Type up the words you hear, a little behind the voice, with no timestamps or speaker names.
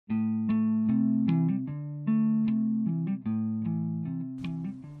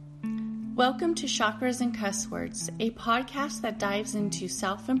Welcome to Chakras and Cuss Words, a podcast that dives into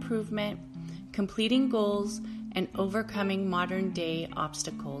self-improvement, completing goals, and overcoming modern-day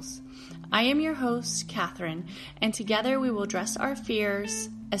obstacles. I am your host, Catherine, and together we will address our fears,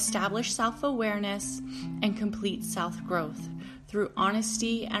 establish self-awareness, and complete self-growth through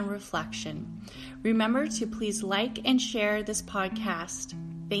honesty and reflection. Remember to please like and share this podcast.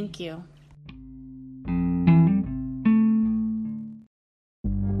 Thank you.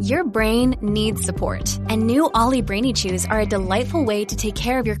 Your brain needs support, and new Ollie Brainy Chews are a delightful way to take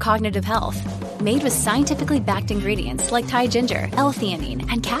care of your cognitive health. Made with scientifically backed ingredients like Thai ginger,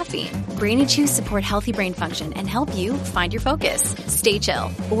 L-theanine, and caffeine, Brainy Chews support healthy brain function and help you find your focus, stay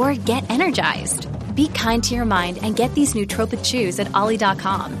chill, or get energized. Be kind to your mind and get these nootropic chews at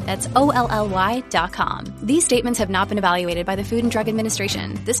ollie.com. That's OLLY.com. These statements have not been evaluated by the Food and Drug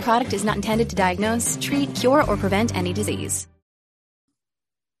Administration. This product is not intended to diagnose, treat, cure, or prevent any disease.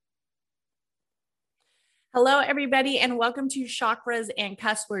 Hello, everybody, and welcome to Chakras and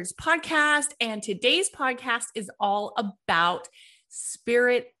Cuss Words podcast. And today's podcast is all about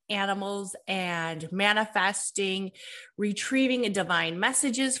spirit animals and manifesting, retrieving divine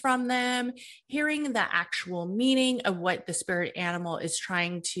messages from them, hearing the actual meaning of what the spirit animal is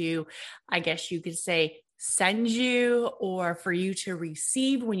trying to, I guess you could say, send you, or for you to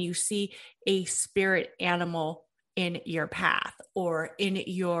receive when you see a spirit animal in your path or in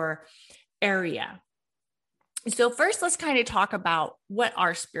your area. So first, let's kind of talk about what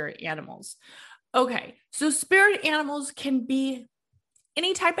are spirit animals. Okay, so spirit animals can be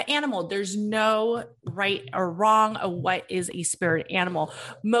any type of animal. There's no right or wrong of what is a spirit animal.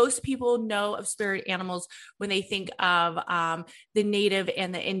 Most people know of spirit animals when they think of the native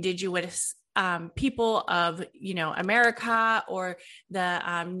and the indigenous people of, America, or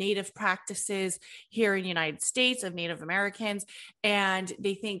the native practices here in the United States of Native Americans. And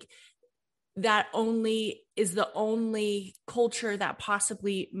they think that only is the only culture that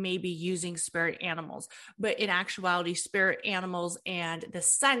possibly may be using spirit animals. But in actuality, spirit animals and the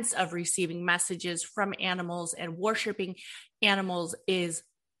sense of receiving messages from animals and worshiping animals is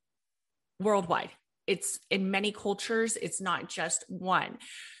worldwide. It's in many cultures. It's not just one.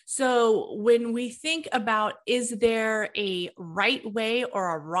 So when we think about, is there a right way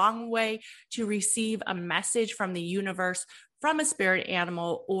or a wrong way to receive a message from the universe from a spirit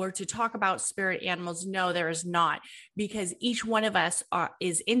animal, or to talk about spirit animals? No, there is not, because each one of us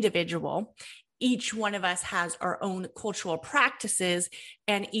is individual. Each one of us has our own cultural practices,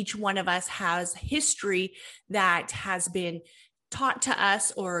 and each one of us has history that has been taught to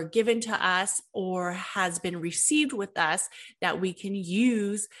us or given to us or has been received with us, that we can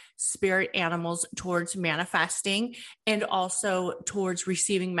use spirit animals towards manifesting and also towards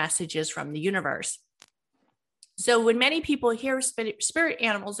receiving messages from the universe. So when many people hear spirit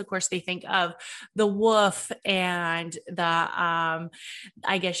animals, of course, they think of the wolf and the,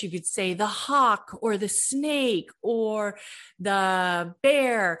 I guess you could say, the hawk or the snake or the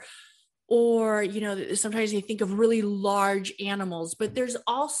bear, or, sometimes they think of really large animals. But there's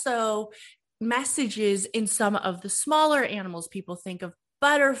also messages in some of the smaller animals. People think of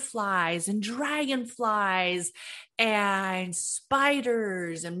butterflies and dragonflies and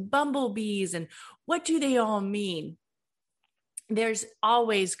spiders and bumblebees. And what do they all mean? There's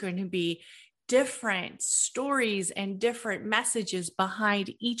always going to be different stories and different messages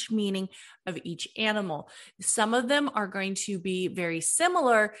behind each meaning of each animal. Some of them are going to be very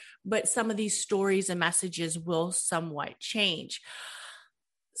similar, but some of these stories and messages will somewhat change.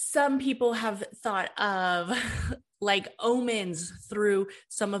 Some people have thought of like omens through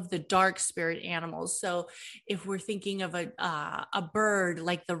some of the dark spirit animals. So if we're thinking of a bird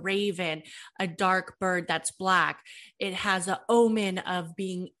like the raven, a dark bird that's black, it has an omen of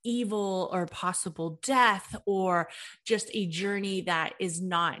being evil or possible death, or just a journey that is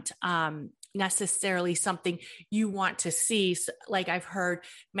not necessarily something you want to see. So, like I've heard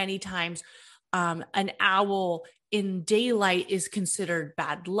many times, an owl in daylight is considered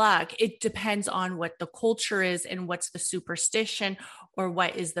bad luck. It depends on what the culture is and what's the superstition, or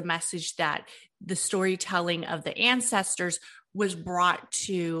what is the message that the storytelling of the ancestors was brought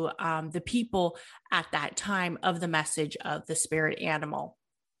to the people at that time of the message of the spirit animal.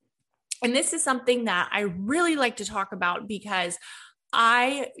 And this is something that I really like to talk about, because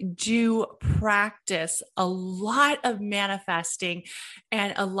I do practice a lot of manifesting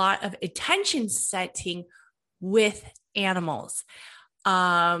and a lot of attention setting with animals.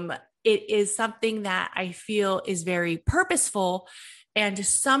 It is something that I feel is very purposeful, and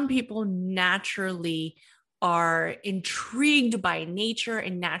some people naturally are intrigued by nature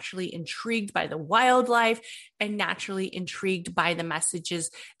and naturally intrigued by the wildlife and naturally intrigued by the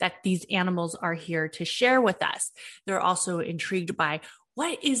messages that these animals are here to share with us. They're also intrigued by,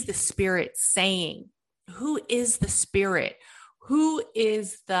 what is the spirit saying? Who is the spirit? Who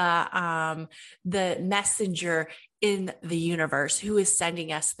is the messenger in the universe? Who is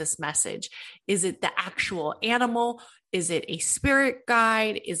sending us this message? Is it the actual animal? Is it a spirit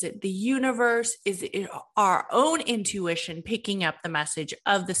guide? Is it the universe? Is it our own intuition picking up the message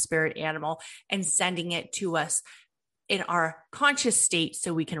of the spirit animal and sending it to us in our conscious state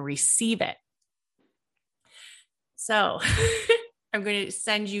so we can receive it? So I'm going to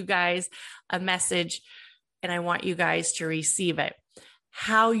send you guys a message and I want you guys to receive it.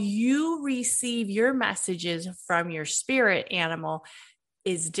 How you receive your messages from your spirit animal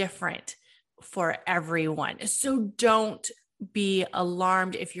is different for everyone. So don't be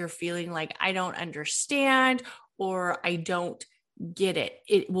alarmed if you're feeling like, I don't understand or I don't get it.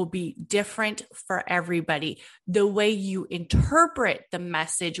 It will be different for everybody. The way you interpret the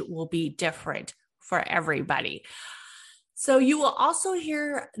message will be different for everybody. So you will also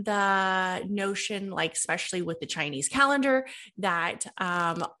hear the notion, like especially with the Chinese calendar, that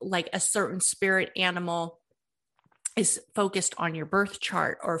like a certain spirit animal is focused on your birth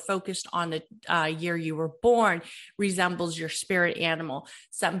chart or focused on the year you were born, resembles your spirit animal.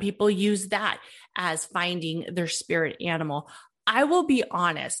 Some people use that as finding their spirit animal. I will be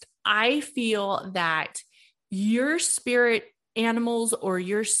honest, I feel that your spirit animals or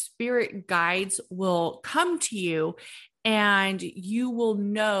your spirit guides will come to you and you will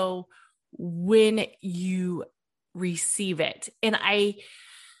know when you receive it. And I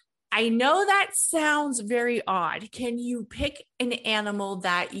know that sounds very odd. Can you pick an animal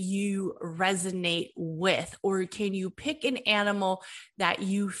that you resonate with, or can you pick an animal that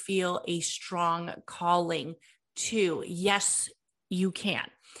you feel a strong calling to? Yes, you can.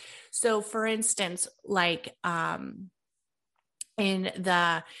 So for instance, like in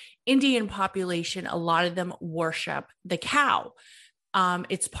the Indian population, a lot of them worship the cow.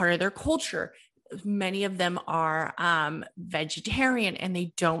 It's part of their culture. Many of them are vegetarian and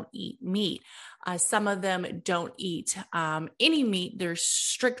they don't eat meat. Some of them don't eat any meat. They're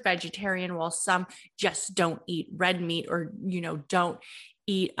strict vegetarian, while some just don't eat red meat or, don't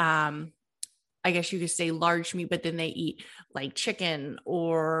eat, I guess you could say large meat, but then they eat like chicken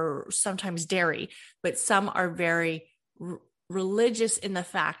or sometimes dairy. But some are very religious in the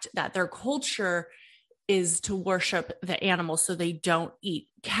fact that their culture is to worship the animal. So they don't eat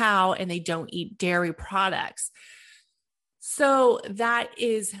cow and they don't eat dairy products. So that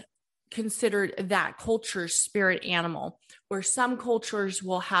is considered that culture's spirit animal, where some cultures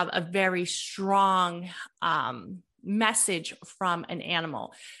will have a very strong message from an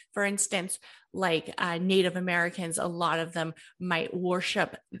animal. For instance, like Native Americans, a lot of them might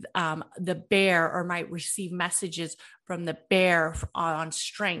worship the bear or might receive messages from the bear on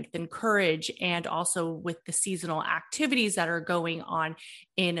strength and courage, and also with the seasonal activities that are going on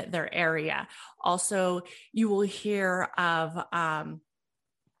in their area. Also, you will hear of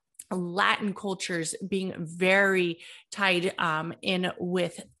Latin cultures being very tied in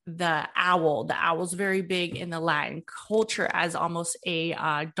with the owl. The owl's very big in the Latin culture as almost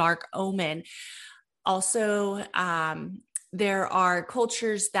a dark omen. Also, there are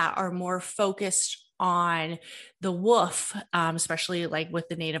cultures that are more focused on the wolf, especially like with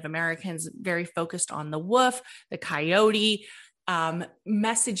the Native Americans, very focused on the wolf, the coyote,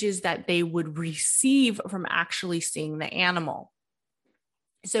 messages that they would receive from actually seeing the animal.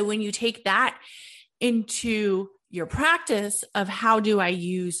 So when you take that into your practice of how do I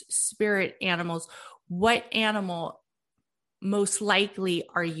use spirit animals, what animal most likely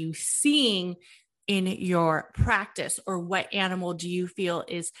are you seeing in your practice, or what animal do you feel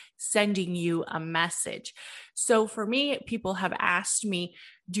is sending you a message? So for me, people have asked me,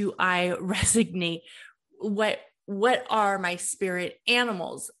 do I resonate? What are my spirit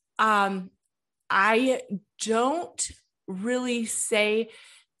animals? I don't really say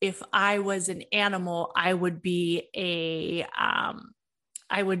if I was an animal, I would be a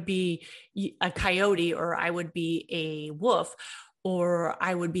coyote, or I would be a wolf, or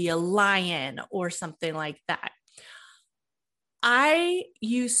I would be a lion or something like that. I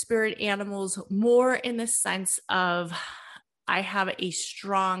use spirit animals more in the sense of I have a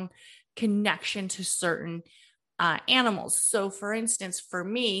strong connection to certain animals. So for instance, for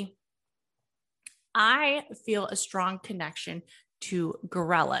me, I feel a strong connection to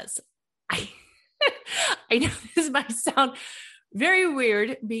gorillas. I know this might sound very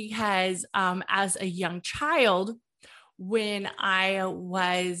weird because as a young child, when I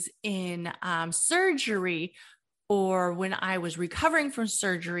was in surgery, or when I was recovering from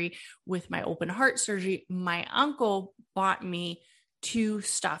surgery with my open heart surgery, my uncle bought me 2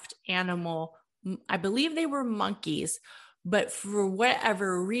 stuffed animal. I believe they were monkeys, but for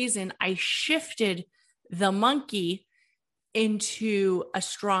whatever reason, I shifted the monkey into a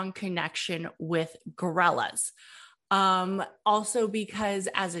strong connection with gorillas. Also because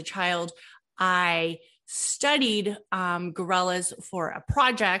as a child, I studied gorillas for a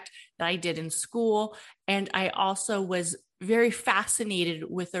project that I did in school. And I also was very fascinated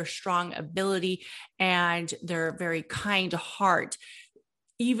with their strong ability and their very kind heart,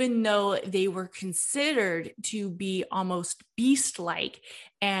 even though they were considered to be almost beast-like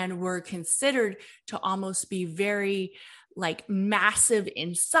and were considered to almost be very like massive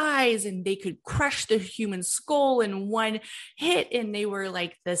in size, and they could crush the human skull in one hit. And they were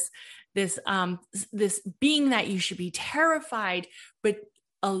like this being that you should be terrified. But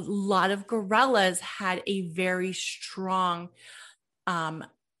a lot of gorillas had a very strong,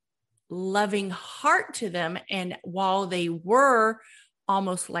 loving heart to them. And while they were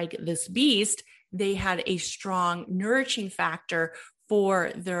almost like this beast, they had a strong nourishing factor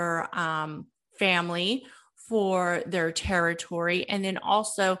for their family, for their territory. And then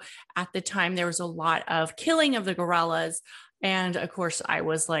also at the time, there was a lot of killing of the gorillas. And of course, I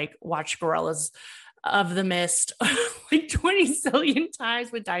was like, watch Gorillas of the Mist like 20 zillion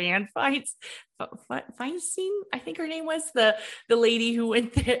times with Diane Feinstein, I think her name was, the lady who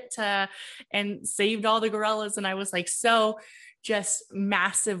went there and saved all the gorillas. And I was like, so just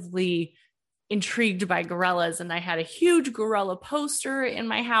massively intrigued by gorillas. And I had a huge gorilla poster in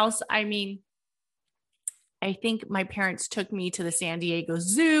my house. I mean, I think my parents took me to the San Diego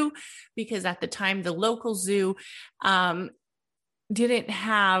Zoo because at the time, the local zoo didn't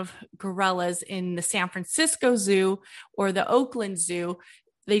have gorillas. In the San Francisco Zoo or the Oakland Zoo,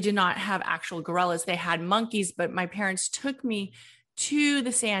 they did not have actual gorillas. They had monkeys, but my parents took me to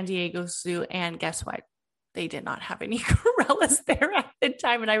the San Diego Zoo, and guess what? They did not have any gorillas there at the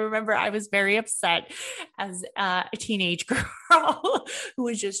time. And I remember I was very upset as a teenage girl who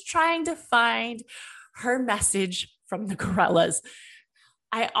was just trying to find her message from the gorillas.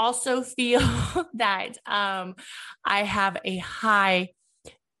 I also feel that I have a high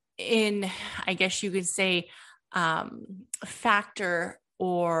in, I guess you could say, factor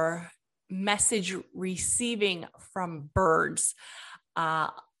or message receiving from birds.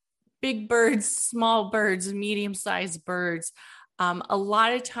 Big birds, small birds, medium-sized birds. A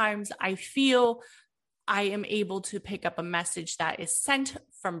lot of times I feel I am able to pick up a message that is sent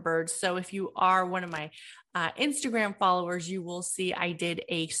from birds. So if you are one of my Instagram followers, you will see I did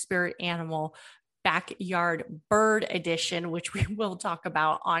a spirit animal backyard bird edition, which we will talk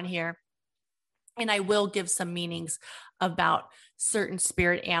about on here. And I will give some meanings about certain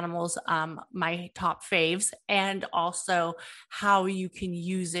spirit animals, my top faves, and also how you can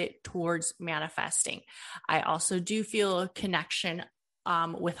use it towards manifesting. I also do feel a connection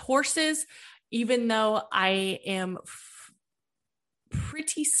with horses, even though I am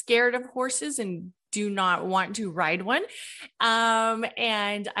pretty scared of horses and do not want to ride one.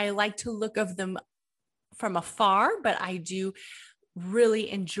 And I like to look of them from afar, but I do really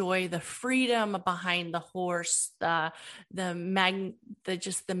enjoy the freedom behind the horse, the magnificent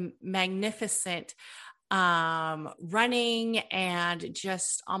running, and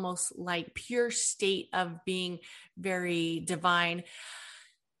just almost like pure state of being very divine.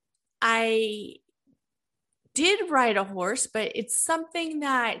 I did ride a horse, but it's something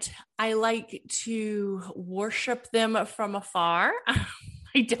that I like to worship them from afar.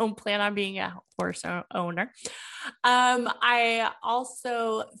 I don't plan on being a horse owner. I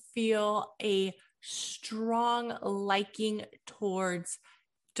also feel a strong liking towards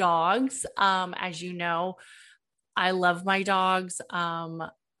dogs. As you know, I love my dogs.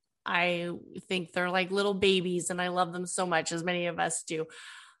 I think they're like little babies, and I love them so much, as many of us do.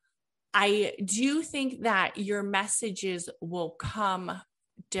 I do think that your messages will come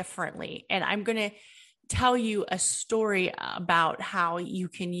differently. And I'm going to tell you a story about how you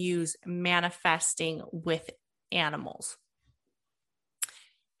can use manifesting with animals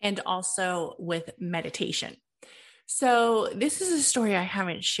and also with meditation. So this is a story I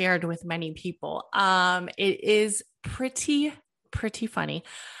haven't shared with many people. It is pretty funny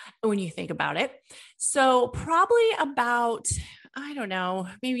when you think about it. So probably about, I don't know,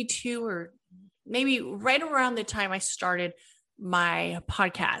 maybe 2 or maybe right around the time I started my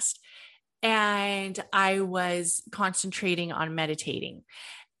podcast, and I was concentrating on meditating,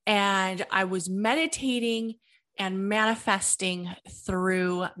 and I was meditating and manifesting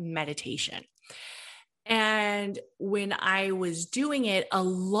through meditation. And when I was doing it, a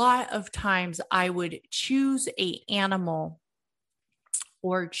lot of times I would choose an animal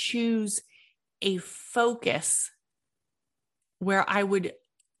or choose a focus where I would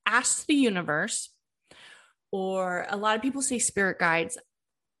ask the universe, or a lot of people say spirit guides.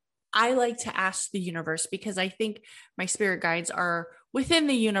 I like to ask the universe because I think my spirit guides are within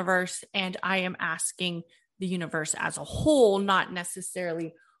the universe and I am asking the universe as a whole, not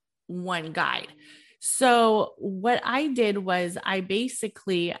necessarily one guide. So what I did was I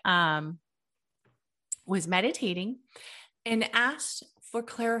basically was meditating and asked for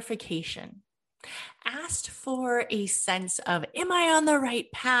clarification, asked for a sense of, am I on the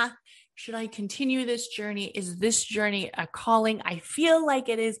right path? Should I continue this journey? Is this journey a calling? I feel like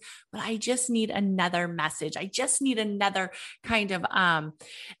it is, but I just need another message. I just need another kind of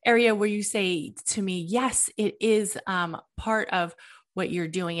area where you say to me, yes, it is part of what you're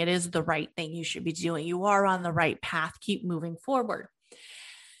doing. It is the right thing you should be doing. You are on the right path. Keep moving forward.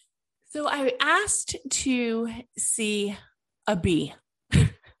 So I asked to see a bee.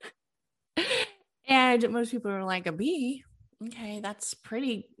 And most people are like, a bee? Okay, that's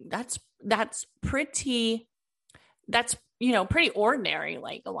pretty, pretty ordinary.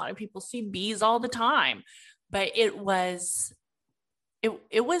 Like a lot of people see bees all the time, but it was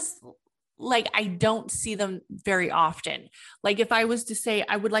like, I don't see them very often. Like if I was to say,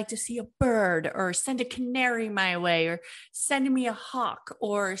 I would like to see a bird or send a canary my way or send me a hawk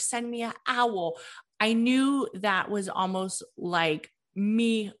or send me an owl, I knew that was almost like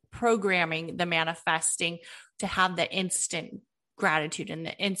me programming the manifesting to have the instant gratitude and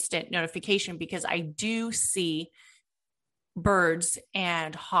the instant notification, because I do see birds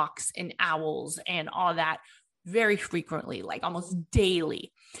and hawks and owls and all that very frequently, like almost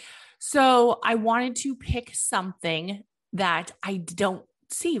daily. So I wanted to pick something that I don't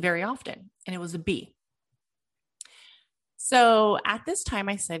see very often, and it was a bee. So at this time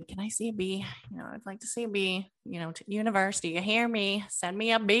I said, can I see a bee? I'd like to see a bee, to universe. Do you hear me? Send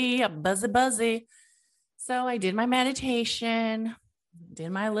me a bee, a buzzy. So I did my meditation, did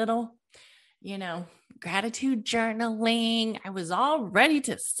my little, gratitude journaling. I was all ready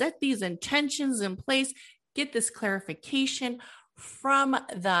to set these intentions in place, get this clarification from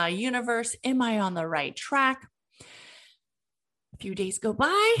the universe. Am I on the right track? A few days go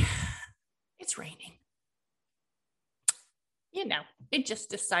by. It's raining. It just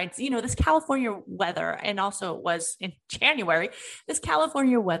decides, this California weather, and also it was in January, this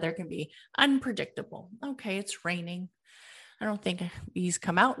California weather can be unpredictable. Okay, it's raining. I don't think bees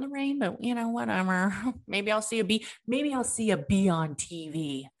come out in the rain, but whatever. Maybe I'll see a bee. Maybe I'll see a bee on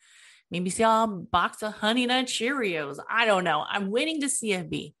TV. Maybe see a box of Honey Nut Cheerios. I don't know. I'm waiting to see a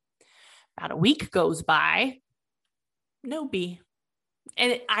bee. About a week goes by. No bee.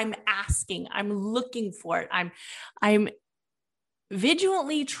 And I'm asking, I'm looking for it. I'm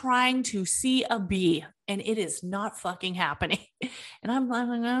vigilantly trying to see a bee, and it is not fucking happening. And I'm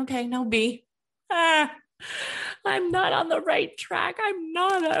like, okay, no bee. I'm not on the right track. I'm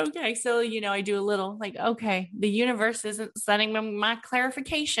not okay. So, I do a little like, okay, the universe isn't sending me my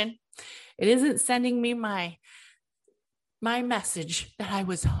clarification. It isn't sending me my message that I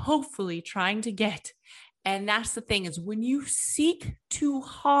was hopefully trying to get. And that's the thing, is when you seek too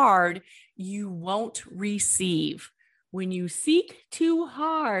hard, you won't receive. When you seek too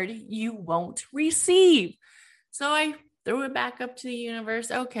hard, you won't receive. So I threw it back up to the universe.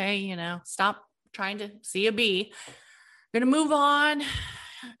 Okay, stop trying to see a bee. I'm going to move on.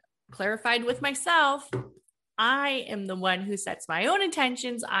 Clarified with myself. I am the one who sets my own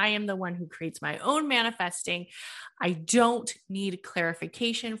intentions. I am the one who creates my own manifesting. I don't need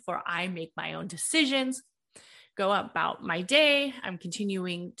clarification, for I make my own decisions. Go about my day. I'm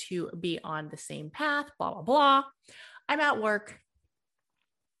continuing to be on the same path, blah, blah, blah. I'm at work,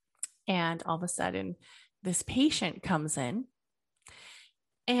 and all of a sudden this patient comes in,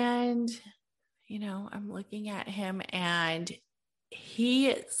 and, I'm looking at him, and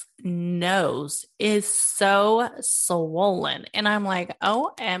his nose is so swollen. And I'm like,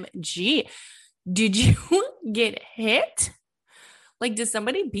 OMG, did you get hit? Like, did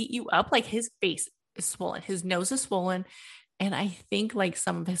somebody beat you up? Like, his face is swollen. His nose is swollen. And I think like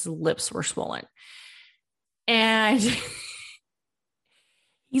some of his lips were swollen. And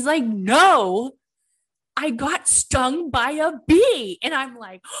he's like, no, I got stung by a bee. And I'm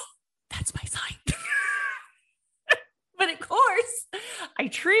like, oh, that's my sign. But of course, I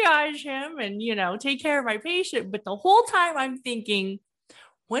triage him and, take care of my patient. But the whole time I'm thinking,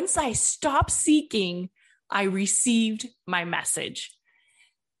 once I stop seeking, I received my message.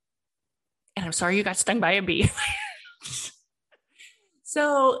 And I'm sorry you got stung by a bee.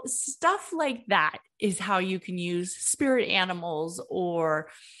 So stuff like that is how you can use spirit animals or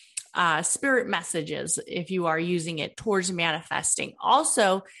spirit messages if you are using it towards manifesting.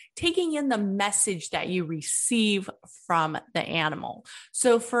 Also, taking in the message that you receive from the animal.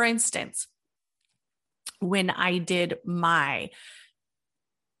 So, for instance, when I did my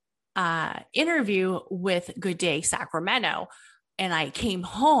interview with Good Day Sacramento, and I came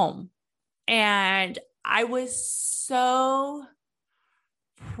home, and I was so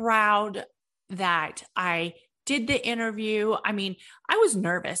proud that I did the interview. I mean, I was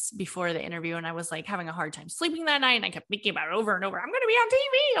nervous before the interview, and I was like having a hard time sleeping that night. And I kept thinking about it over and over. I'm going to be on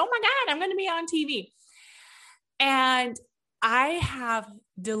TV. Oh my God, I'm going to be on TV. And I have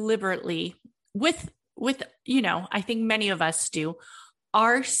deliberately with, I think many of us do,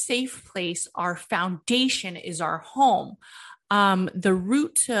 our safe place, our foundation is our home. The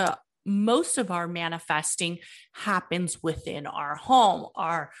root to most of our manifesting happens within our home.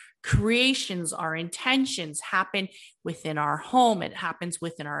 Our creations, our intentions happen within our home. It happens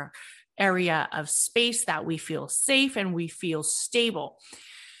within our area of space that we feel safe and we feel stable.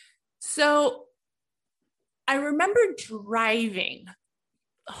 So I remember driving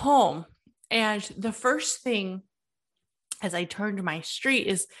home, and the first thing as I turned my street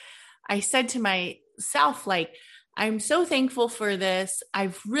is I said to myself, like, I'm so thankful for this.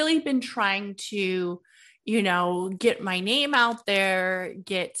 I've really been trying to, get my name out there,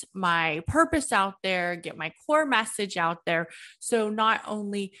 get my purpose out there, get my core message out there. So not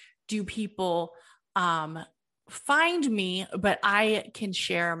only do people find me, but I can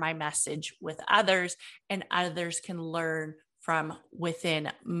share my message with others, and others can learn from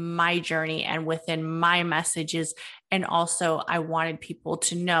within my journey and within my messages. And also, I wanted people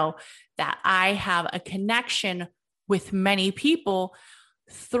to know that I have a connection with many people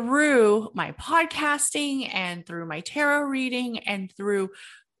through my podcasting and through my tarot reading and through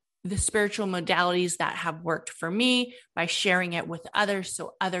the spiritual modalities that have worked for me, by sharing it with others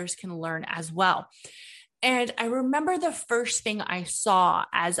so others can learn as well. And I remember the first thing I saw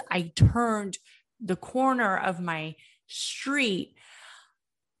as I turned the corner of my street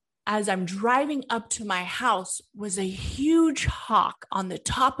as I'm driving up to my house was a huge hawk on the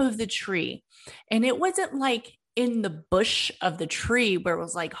top of the tree. And it wasn't like in the bush of the tree where it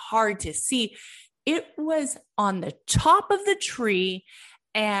was like hard to see. It was on the top of the tree,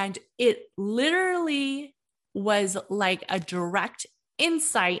 and it literally was like a direct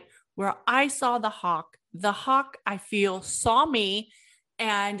insight where I saw the hawk. The hawk, I feel, saw me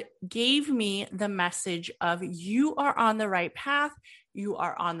and gave me the message of, you are on the right path. You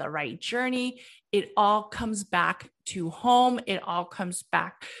are on the right journey. It all comes back to home. It all comes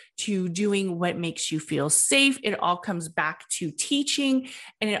back to doing what makes you feel safe. It all comes back to teaching,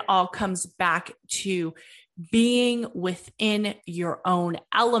 and it all comes back to being within your own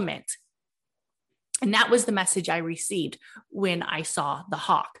element. And that was the message I received when I saw the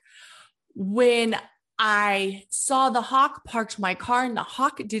hawk. When I saw the hawk, parked my car, and the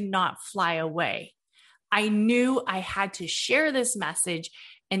hawk did not fly away, I knew I had to share this message.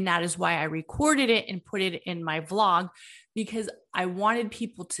 And that is why I recorded it and put it in my vlog, because I wanted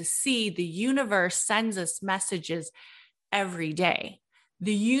people to see the universe sends us messages every day.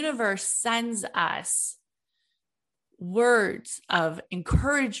 The universe sends us words of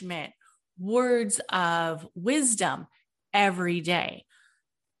encouragement, words of wisdom every day.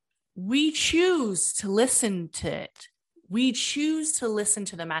 We choose to listen to it. We choose to listen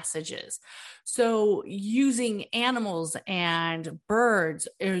to the messages. So using animals and birds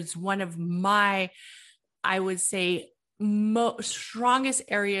is one of my, I would say, strongest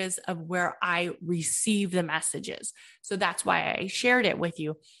areas of where I receive the messages. So that's why I shared it with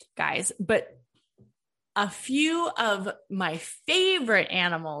you guys. But a few of my favorite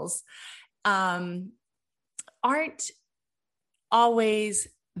animals aren't always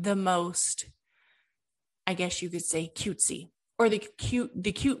the most, I guess you could say, cutesy, or the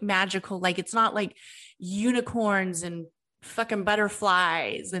cute magical. Like, it's not like unicorns and fucking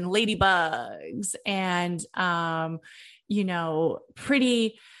butterflies and ladybugs and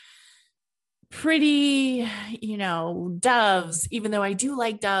pretty doves, even though I do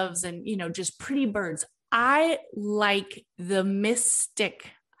like doves, and just pretty birds. I like the mystic.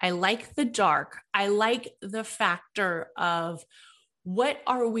 I like the dark. I like the factor of, what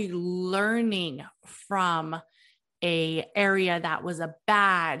are we learning from a area that was a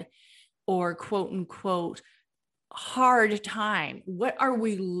bad or quote unquote hard time? What are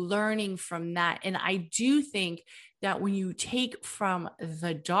we learning from that? And I do think that when you take from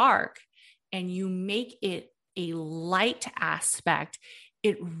the dark and you make it a light aspect,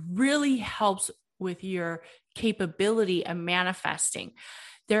 it really helps with your capability of manifesting.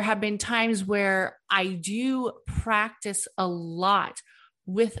 There have been times where I do practice a lot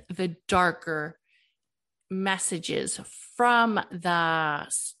with the darker messages from the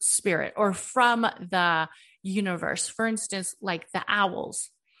spirit or from the universe. For instance, like the owls.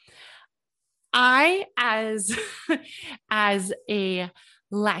 I, as a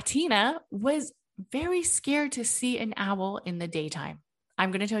Latina, was very scared to see an owl in the daytime.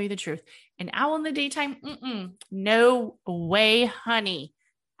 I'm going to tell you the truth. An owl in the daytime, no way, honey.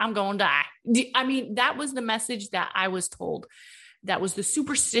 I'm going to die. I mean, that was the message that I was told. That was the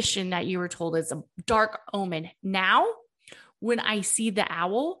superstition that you were told as a dark omen. Now, when I see the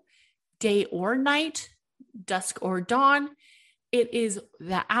owl, day or night, dusk or dawn, it is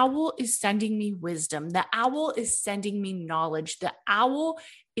the owl is sending me wisdom. The owl is sending me knowledge. The owl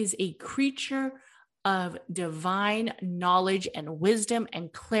is a creature of divine knowledge and wisdom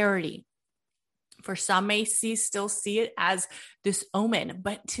and clarity. For some may still see it as this omen,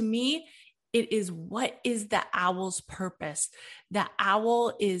 but to me, it is what is the owl's purpose? The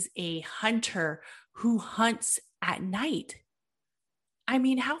owl is a hunter who hunts at night. I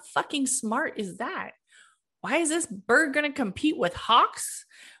mean, how fucking smart is that? Why is this bird going to compete with hawks?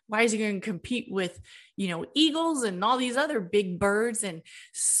 Why is he going to compete with, eagles and all these other big birds and,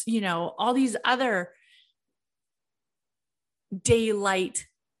 all these other daylight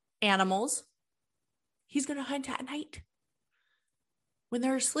animals? He's going to hunt at night when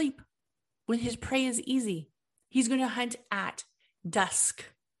they're asleep, when his prey is easy. He's going to hunt at dusk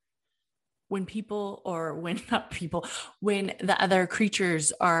when when the other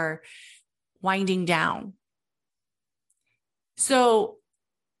creatures are winding down. So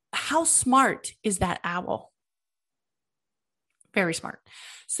how smart is that owl? Very smart.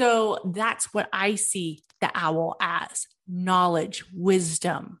 So that's what I see the owl as: knowledge,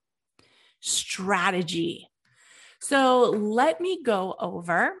 wisdom, strategy. So let me go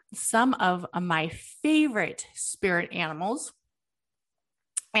over some of my favorite spirit animals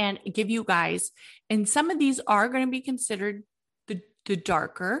and give you guys, and some of these are going to be considered the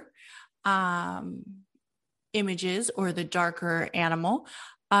darker images or the darker animal.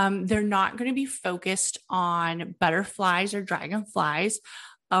 They're not going to be focused on butterflies or dragonflies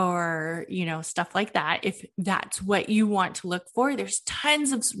or, stuff like that. If that's what you want to look for, there's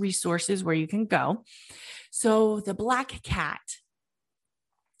tons of resources where you can go. So the black cat,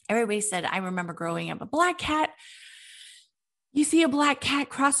 everybody said, I remember growing up, a black cat, you see a black cat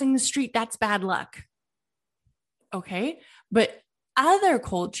crossing the street, that's bad luck. Okay. But other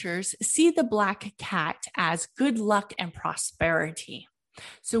cultures see the black cat as good luck and prosperity.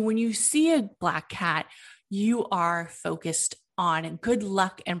 So when you see a black cat, you are focused on good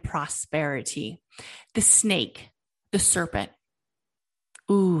luck and prosperity. The snake, the serpent.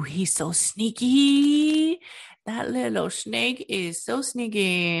 Ooh, he's so sneaky. That little snake is so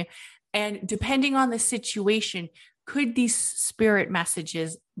sneaky. And depending on the situation, could these spirit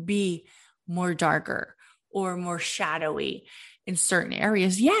messages be more darker or more shadowy in certain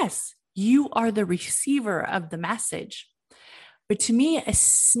areas? Yes, you are the receiver of the message. But to me, a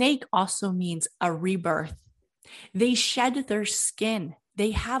snake also means a rebirth. They shed their skin.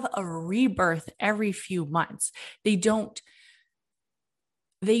 They have a rebirth every few months. They don't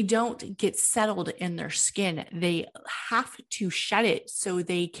get settled in their skin. They have to shed it so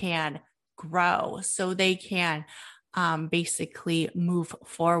they can grow, so they can basically move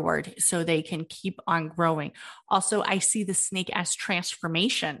forward, so they can keep on growing. Also, I see the snake as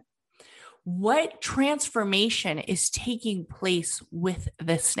transformation. What transformation is taking place with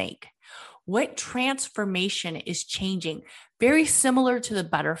the snake? What transformation is changing? Very similar to the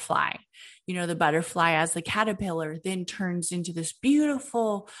butterfly. The butterfly as the caterpillar then turns into this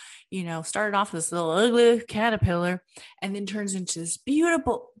beautiful, started off this little ugly caterpillar and then turns into this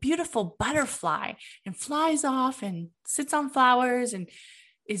beautiful, beautiful butterfly and flies off and sits on flowers and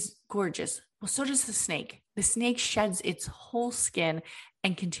is gorgeous. Well, so does the snake. The snake sheds its whole skin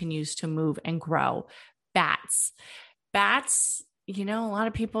and continues to move and grow. Bats, a lot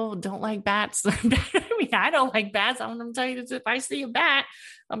of people don't like bats. I mean, I don't like bats. I'm going to tell you this. If I see a bat,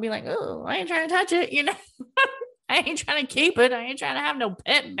 I'll be like, oh, I ain't trying to touch it. I ain't trying to keep it. I ain't trying to have no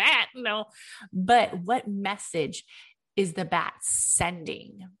pet bat. No. But what message is the bat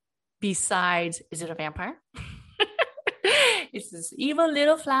sending besides, is it a vampire? It's this evil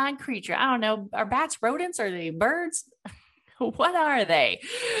little flying creature. I don't know. Are bats rodents? Are they birds? What are they?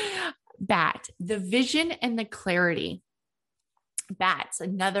 Bat, the vision and the clarity. Bats,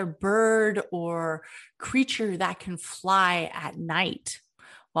 another bird or creature that can fly at night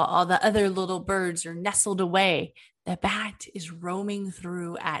while all the other little birds are nestled away. The bat is roaming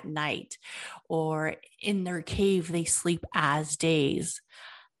through at night, or in their cave, they sleep as days.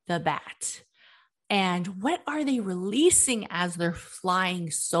 The bat. And what are they releasing as they're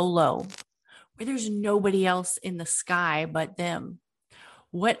flying solo, where there's nobody else in the sky but them?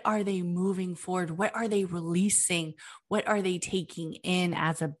 What are they moving forward? What are they releasing? What are they taking in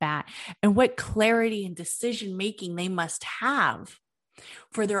as a bat? And what clarity and decision making they must have,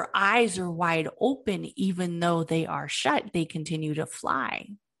 for their eyes are wide open, even though they are shut, they continue to fly.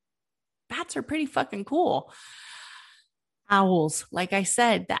 Bats are pretty fucking cool. Owls, like I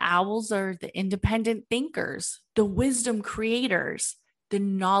said, the owls are the independent thinkers, the wisdom creators, the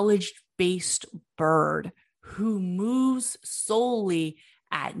knowledge-based bird who moves solely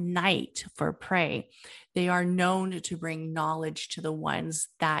at night for prey. They are known to bring knowledge to the ones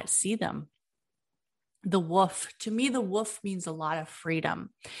that see them. The wolf, to me, the wolf means a lot of freedom.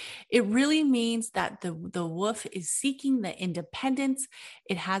 It really means that the wolf is seeking the independence.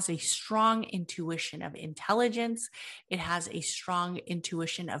 It has a strong intuition of intelligence. It has a strong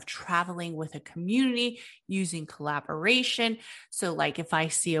intuition of traveling with a community, using collaboration. So like if I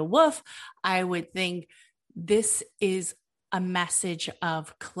see a wolf, I would think this is a message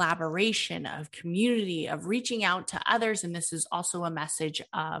of collaboration, of community, of reaching out to others. And this is also a message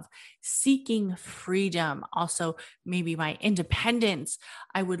of seeking freedom. Also, maybe my independence.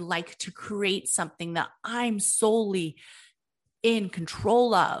 I would like to create something that I'm solely in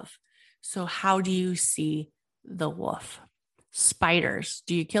control of. So how do you see the wolf? Spiders.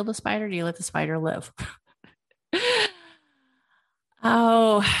 Do you kill the spider? Do you let the spider live?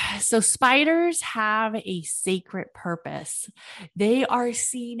 Oh, so spiders have a sacred purpose. They are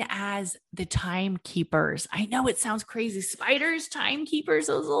seen as the timekeepers. I know it sounds crazy. Spiders, timekeepers,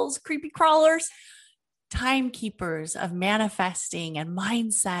 those little creepy crawlers, timekeepers of manifesting and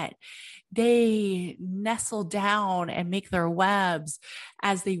mindset. They nestle down and make their webs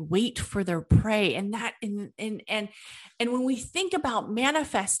as they wait for their prey. And when we think about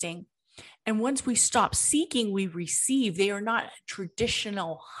manifesting, and once we stop seeking, we receive. They are not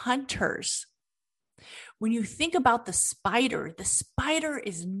traditional hunters. When you think about the spider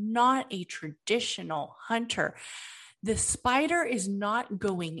is not a traditional hunter. The spider is not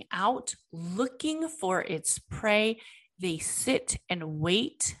going out looking for its prey. They sit and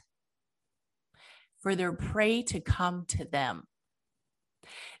wait for their prey to come to them.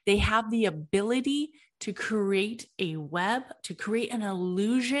 They have the ability to create a web, to create an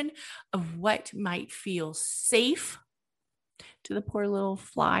illusion of what might feel safe to the poor little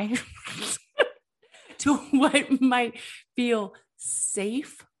fly, to what might feel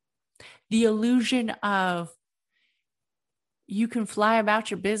safe. The illusion of you can fly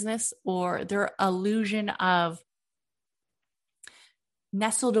about your business, or their illusion of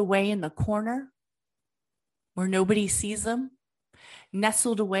nestled away in the corner where nobody sees them,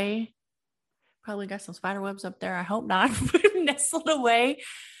 nestled away. Probably got some spider webs up there. I hope not. Nestled away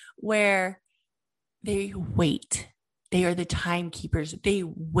where they wait. They are the timekeepers. They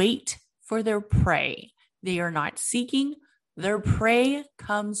wait for their prey. They are not seeking. Their prey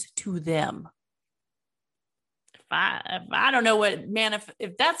comes to them. If I don't know what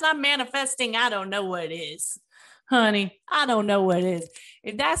if that's not manifesting, I don't know what is. Honey, I don't know what is.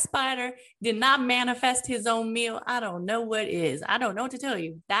 If that spider did not manifest his own meal, I don't know what is. I don't know what to tell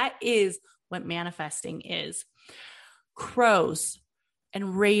you. That is what manifesting is. Crows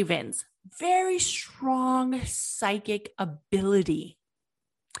and ravens, very strong psychic ability,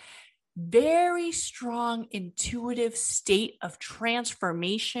 very strong intuitive state of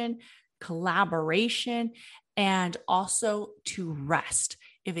transformation, collaboration, and also to rest.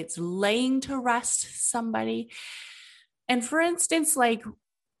 If it's laying to rest somebody. And for instance, like,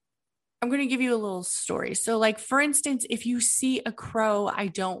 I'm going to give you a little story. So like, for instance, if you see a crow, I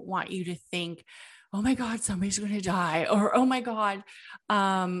don't want you to think, oh my God, somebody's going to die, or, oh my God,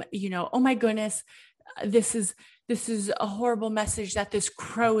 oh my goodness, this is a horrible message that this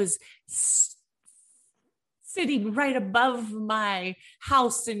crow is sitting right above my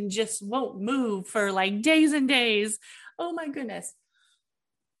house and just won't move for like days and days. Oh my goodness.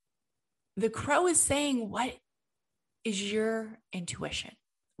 The crow is saying, what is your intuition?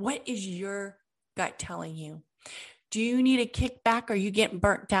 What is your gut telling you? Do you need a kickback? Are you getting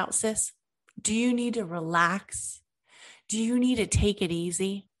burnt out, sis? Do you need to relax? Do you need to take it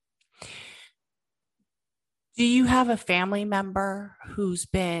easy? Do you have a family member who's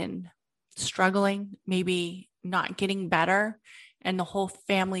been struggling, maybe not getting better, and the whole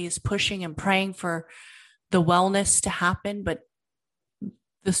family is pushing and praying for the wellness to happen, but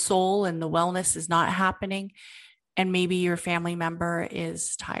the soul and the wellness is not happening? And maybe your family member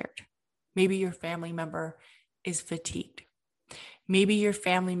is tired. Maybe your family member is fatigued. Maybe your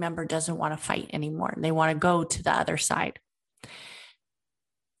family member doesn't want to fight anymore and they want to go to the other side.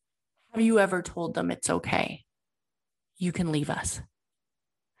 Have you ever told them it's okay? You can leave us.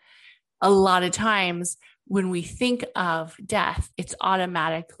 A lot of times when we think of death, it's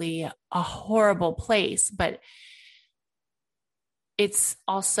automatically a horrible place, but it's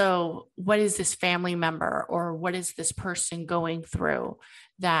also, what is this family member or what is this person going through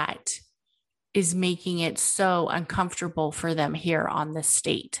that is making it so uncomfortable for them here on this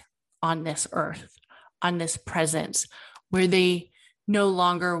state, on this earth, on this presence, where they no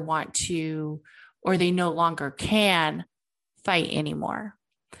longer want to, or they no longer can fight anymore.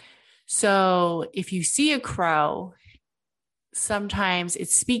 So if you see a crow, sometimes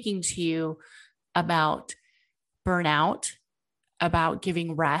it's speaking to you about burnout, about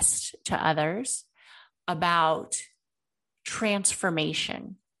giving rest to others, about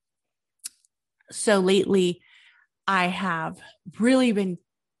transformation. So lately, I have really been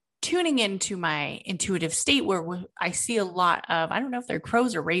tuning into my intuitive state where I see a lot of, I don't know if they're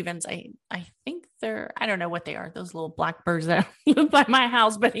crows or ravens. I think they're, I don't know what they are, those little black birds that live by my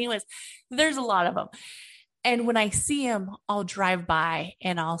house. But anyways, there's a lot of them. And when I see them, I'll drive by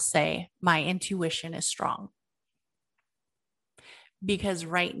and I'll say, my intuition is strong. Because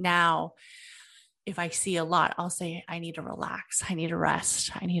right now, if I see a lot, I'll say, I need to relax. I need to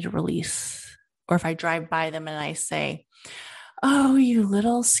rest. I need to release. Or if I drive by them and I say, oh, you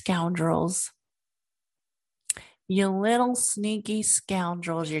little scoundrels, you little sneaky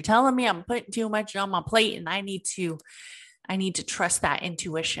scoundrels, you're telling me I'm putting too much on my plate and I need to trust that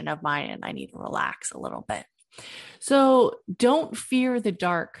intuition of mine and I need to relax a little bit. So don't fear the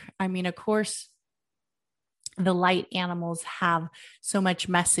dark. I mean, of course, the light animals have so much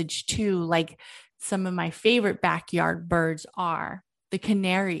message too. Like some of my favorite backyard birds are the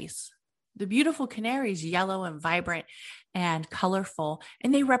canaries, the beautiful canaries, yellow and vibrant and colorful.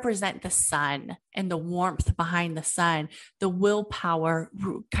 And they represent the sun and the warmth behind the sun, the willpower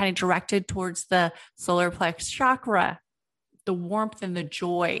kind of directed towards the solar plexus chakra, the warmth and the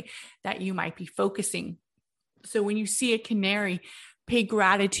joy that you might be focusing. So when you see a canary, pay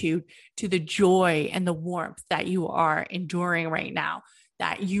gratitude to the joy and the warmth that you are enduring right now,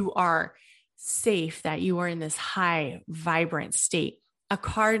 that you are safe, that you are in this high, vibrant state. A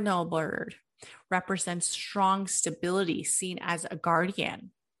cardinal bird represents strong stability, seen as a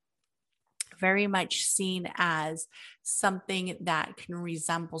guardian, very much seen as something that can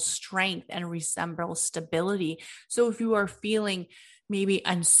resemble strength and resemble stability. So if you are feeling maybe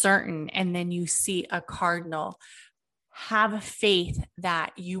uncertain and then you see a cardinal, have faith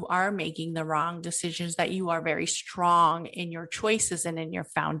that you are making the wrong decisions, that you are very strong in your choices and in your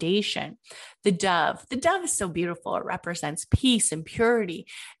foundation. The dove is so beautiful. It represents peace and purity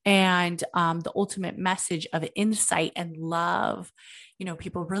and the ultimate message of insight and love. You know,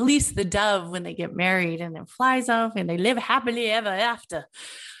 people release the dove when they get married and it flies off and they live happily ever after.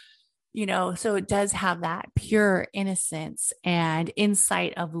 You know, so it does have that pure innocence and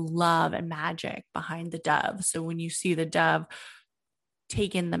insight of love and magic behind the dove. So when you see the dove,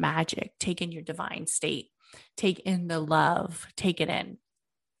 take in the magic, take in your divine state, take in the love, take it in.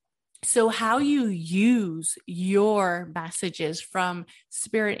 So how you use your messages from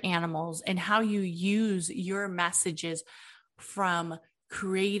spirit animals and how you use your messages from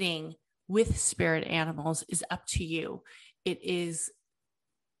creating with spirit animals is up to you. It is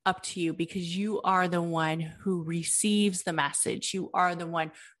up to you because you are the one who receives the message. You are the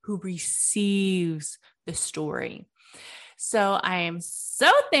one who receives the story. So I am so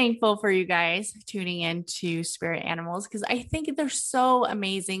thankful for you guys tuning into spirit animals because I think they're so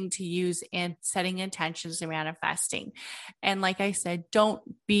amazing to use in setting intentions and manifesting. And like I said, don't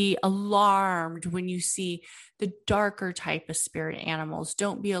be alarmed when you see the darker type of spirit animals.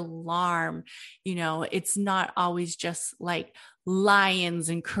 Don't be alarmed. You know, it's not always just like lions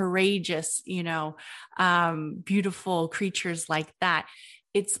and courageous, beautiful creatures like that.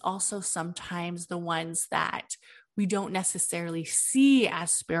 It's also sometimes the ones that we don't necessarily see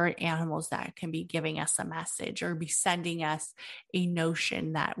as spirit animals that can be giving us a message or be sending us a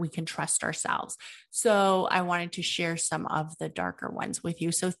notion that we can trust ourselves. So I wanted to share some of the darker ones with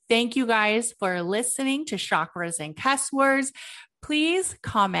you. So thank you guys for listening to Chakras and Cuss Words. Please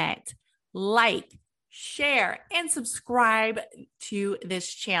comment, like, share, and subscribe to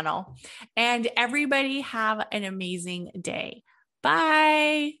this channel. And everybody have an amazing day.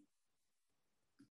 Bye.